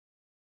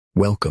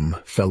Welcome,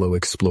 fellow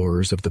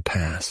explorers of the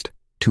past,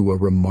 to a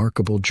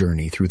remarkable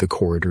journey through the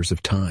corridors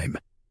of time.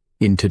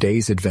 In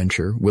today's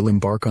adventure, we'll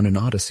embark on an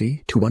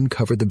odyssey to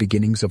uncover the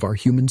beginnings of our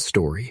human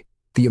story,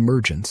 the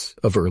emergence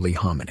of early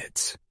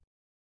hominids.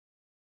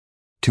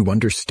 To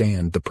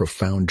understand the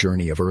profound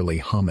journey of early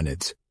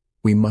hominids,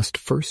 we must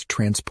first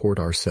transport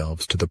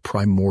ourselves to the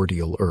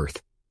primordial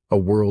Earth, a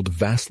world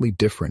vastly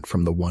different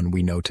from the one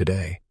we know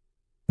today.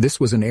 This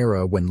was an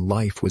era when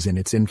life was in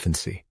its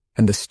infancy,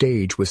 and the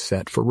stage was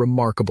set for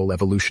remarkable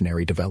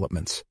evolutionary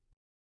developments.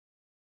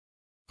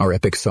 Our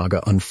epic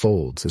saga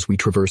unfolds as we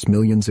traverse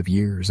millions of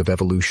years of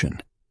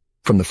evolution,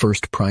 from the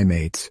first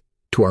primates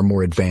to our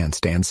more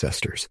advanced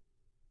ancestors.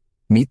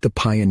 Meet the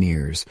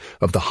pioneers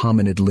of the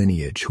hominid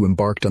lineage who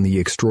embarked on the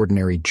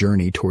extraordinary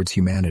journey towards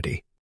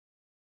humanity.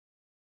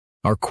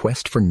 Our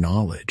quest for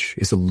knowledge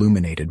is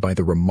illuminated by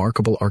the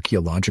remarkable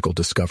archaeological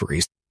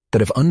discoveries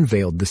that have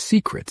unveiled the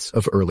secrets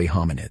of early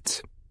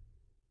hominids.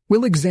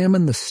 We'll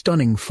examine the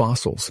stunning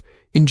fossils,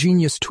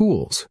 ingenious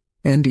tools,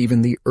 and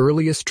even the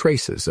earliest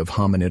traces of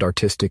hominid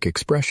artistic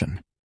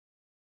expression.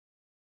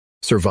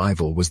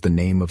 Survival was the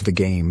name of the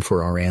game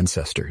for our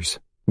ancestors.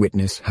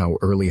 Witness how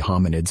early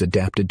hominids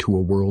adapted to a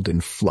world in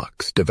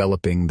flux,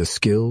 developing the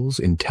skills,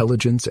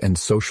 intelligence, and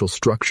social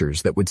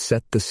structures that would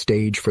set the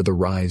stage for the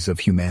rise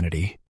of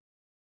humanity.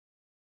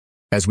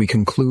 As we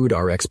conclude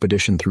our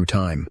expedition through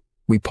time,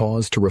 we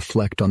pause to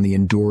reflect on the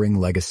enduring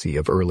legacy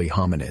of early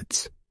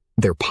hominids.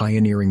 Their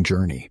pioneering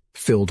journey,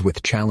 filled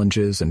with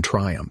challenges and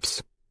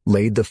triumphs,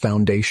 laid the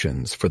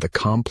foundations for the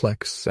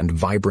complex and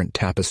vibrant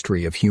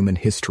tapestry of human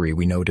history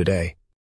we know today.